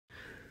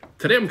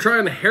Today I'm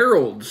trying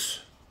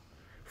Harold's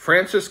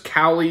Francis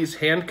Cowley's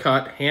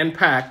hand-cut,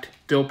 hand-packed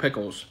dill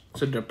pickles.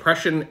 It's a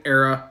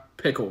Depression-era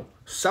pickle,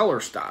 cellar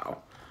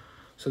style.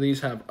 So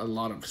these have a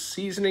lot of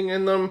seasoning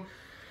in them.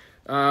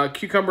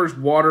 Cucumbers,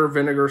 water,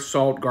 vinegar,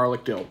 salt,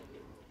 garlic, dill.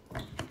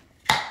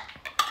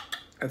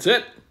 That's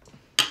it.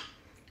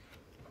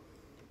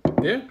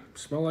 Yeah,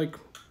 smell like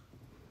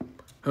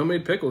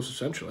homemade pickles,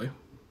 essentially.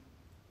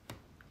 Here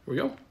we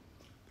go.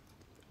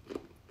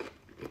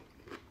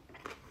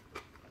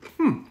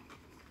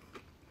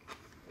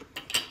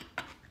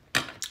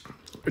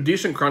 A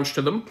decent crunch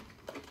to them,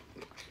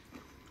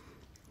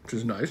 which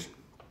is nice.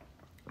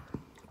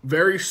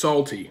 Very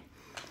salty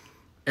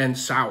and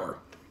sour.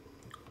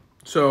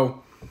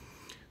 So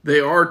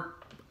they are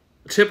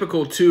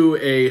typical to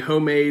a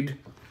homemade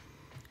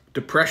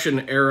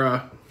Depression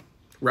era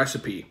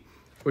recipe,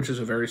 which is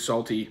a very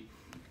salty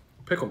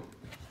pickle.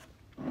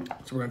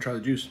 So we're gonna try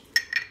the juice.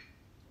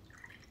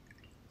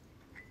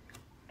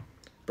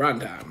 Brine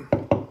time.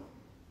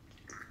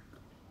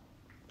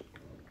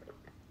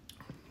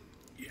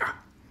 Yeah.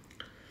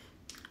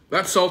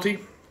 That's salty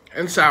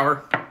and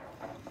sour,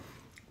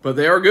 but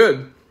they are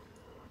good.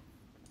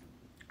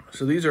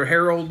 So these are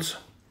Harold's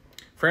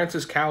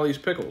Francis Cowley's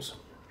pickles.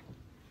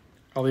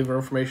 I'll leave our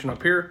information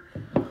up here.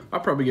 I'll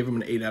probably give them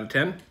an 8 out of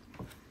 10.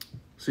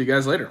 See you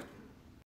guys later.